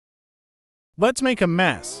Let's make a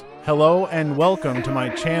mess. Hello and welcome to my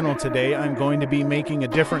channel. Today I'm going to be making a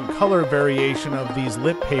different color variation of these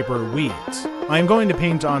lip paper weeds. I'm going to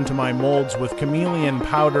paint onto my molds with Chameleon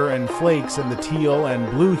powder and flakes in the teal and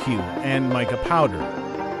blue hue and mica powder.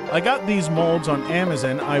 I got these molds on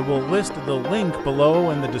Amazon. I will list the link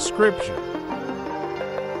below in the description.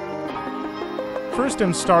 First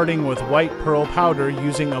I'm starting with white pearl powder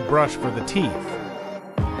using a brush for the teeth.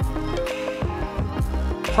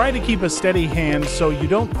 Try to keep a steady hand so you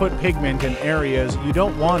don't put pigment in areas you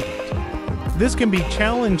don't want it. This can be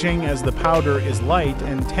challenging as the powder is light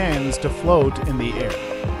and tends to float in the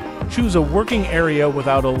air. Choose a working area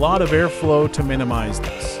without a lot of airflow to minimize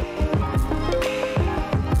this.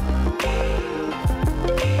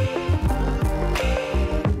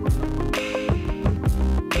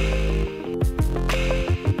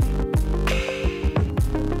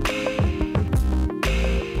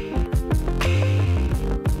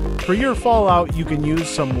 For your fallout, you can use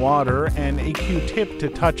some water and a Q-tip to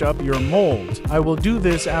touch up your molds. I will do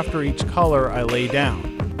this after each color I lay down.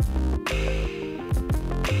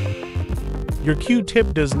 Your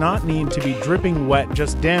Q-tip does not need to be dripping wet,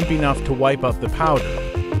 just damp enough to wipe up the powder.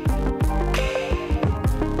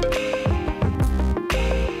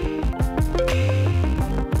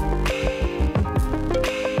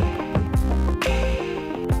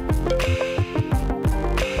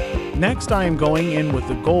 Next, I am going in with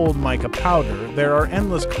the gold mica powder. There are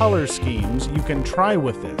endless color schemes you can try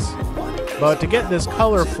with this. But to get this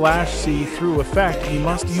color flash see-through effect, you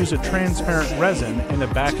must use a transparent resin in a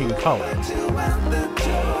backing color.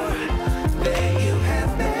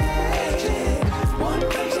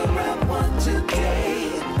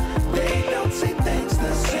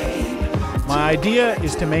 My idea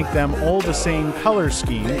is to make them all the same color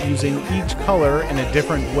scheme, using each color in a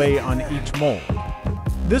different way on each mold.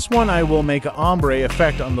 This one I will make an ombre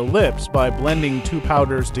effect on the lips by blending two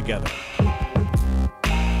powders together.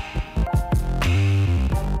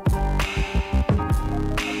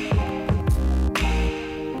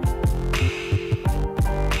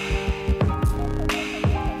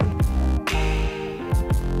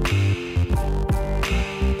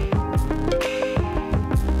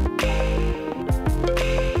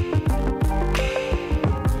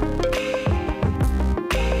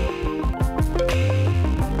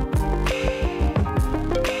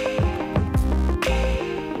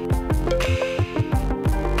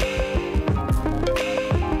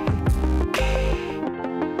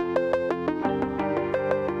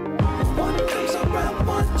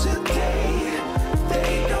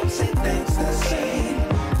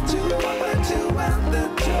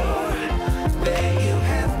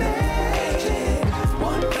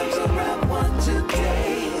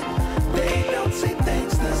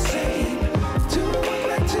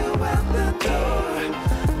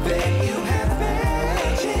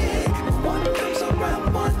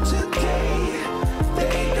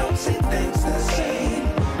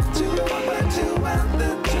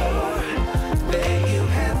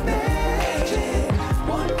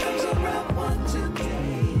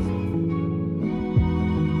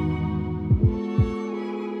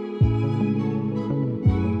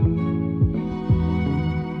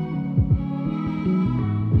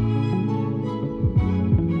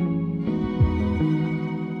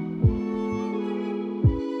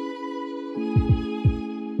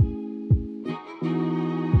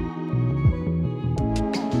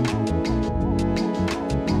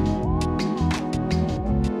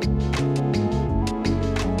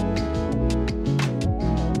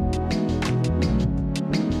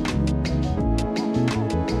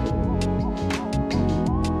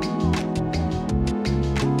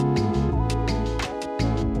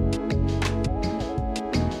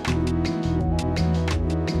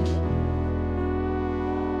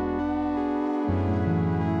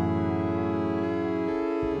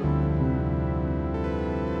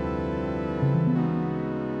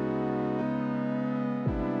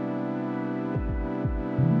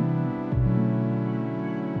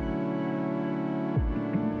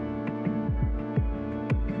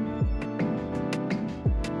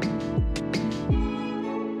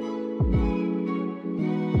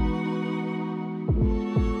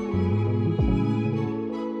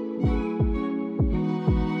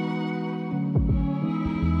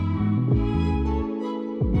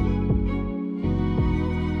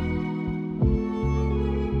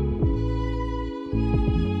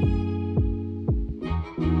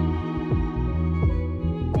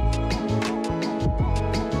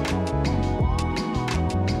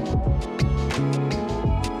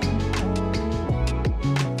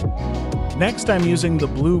 Next, I'm using the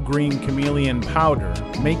blue-green Chameleon powder,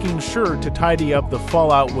 making sure to tidy up the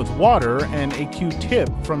fallout with water and a Q-tip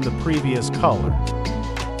from the previous color.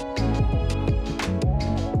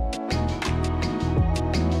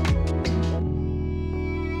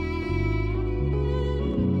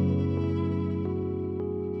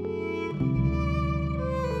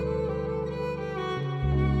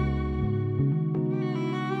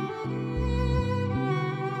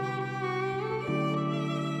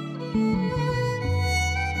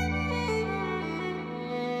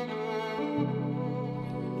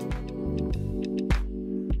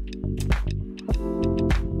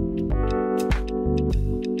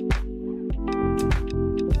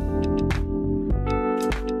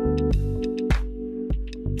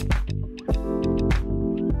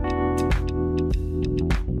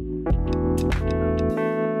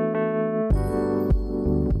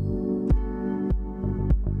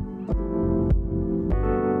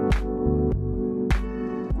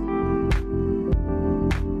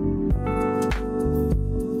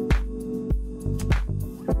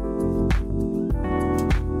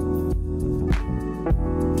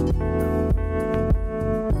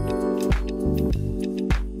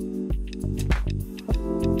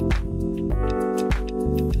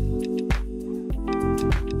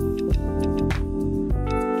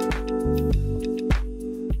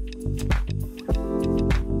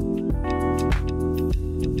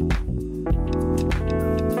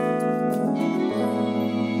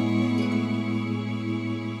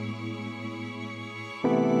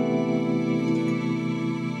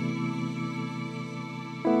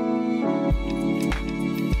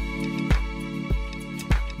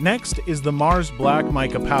 Next is the Mars Black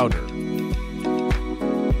mica powder.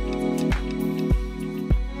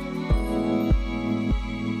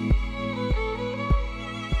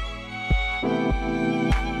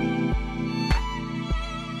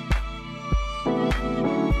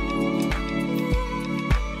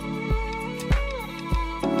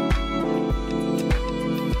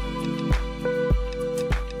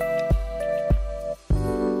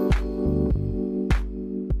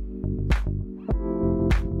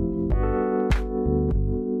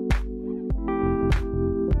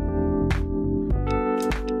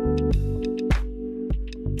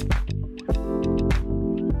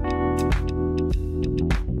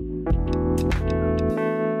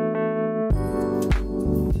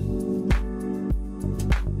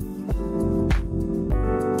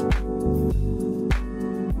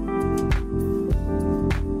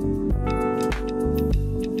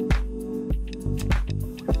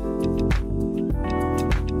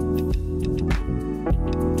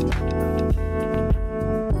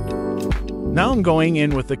 Now I'm going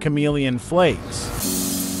in with the Chameleon flakes.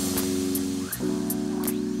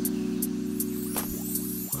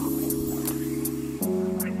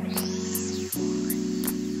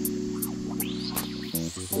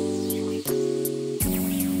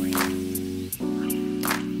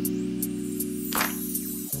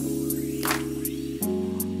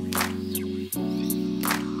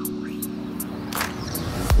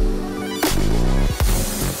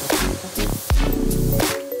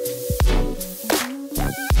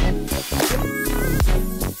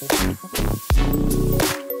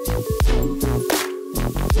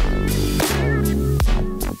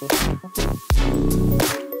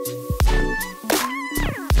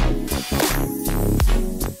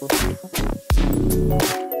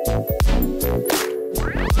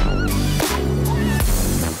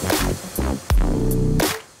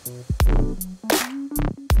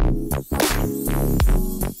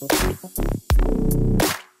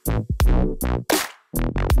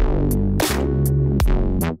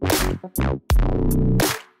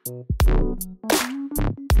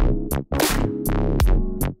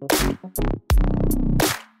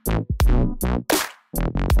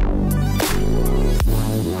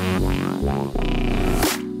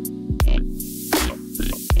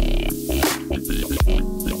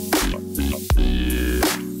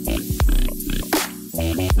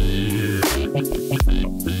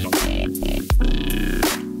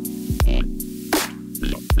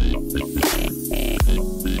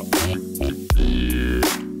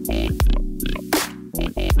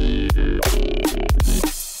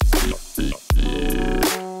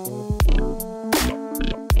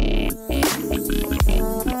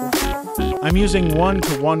 I'm using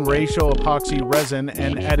 1:1 ratio epoxy resin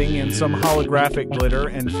and adding in some holographic glitter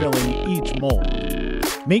and filling each mold.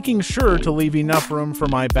 Making sure to leave enough room for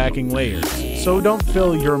my backing layers, so don't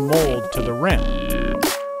fill your mold to the rim.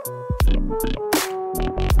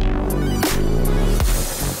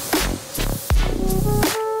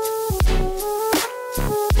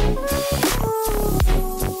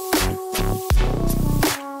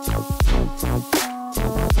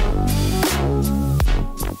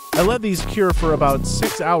 I let these cure for about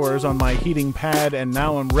 6 hours on my heating pad, and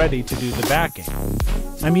now I'm ready to do the backing.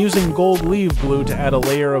 I'm using gold leaf glue to add a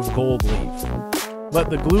layer of gold leaf.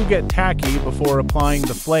 Let the glue get tacky before applying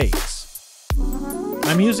the flakes.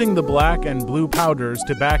 I'm using the black and blue powders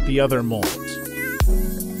to back the other molds.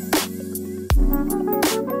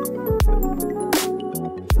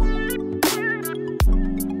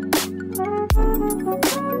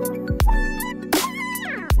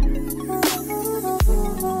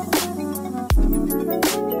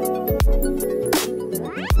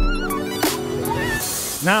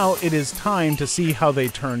 Now it is time to see how they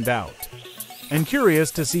turned out. I'm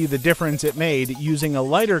curious to see the difference it made using a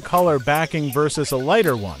lighter color backing versus a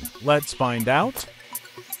lighter one. Let's find out.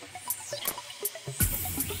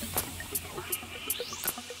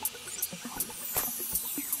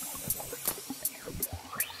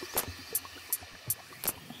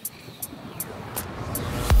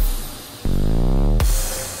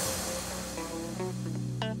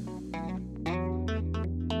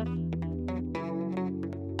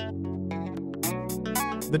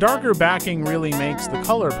 The darker backing really makes the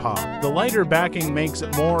color pop. The lighter backing makes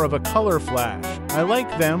it more of a color flash. I like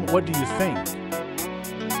them. What do you think?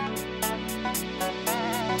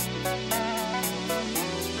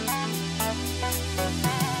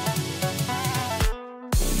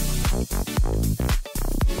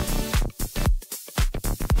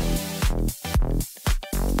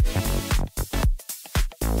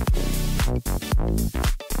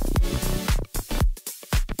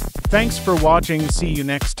 Thanks for watching. See you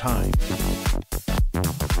next time.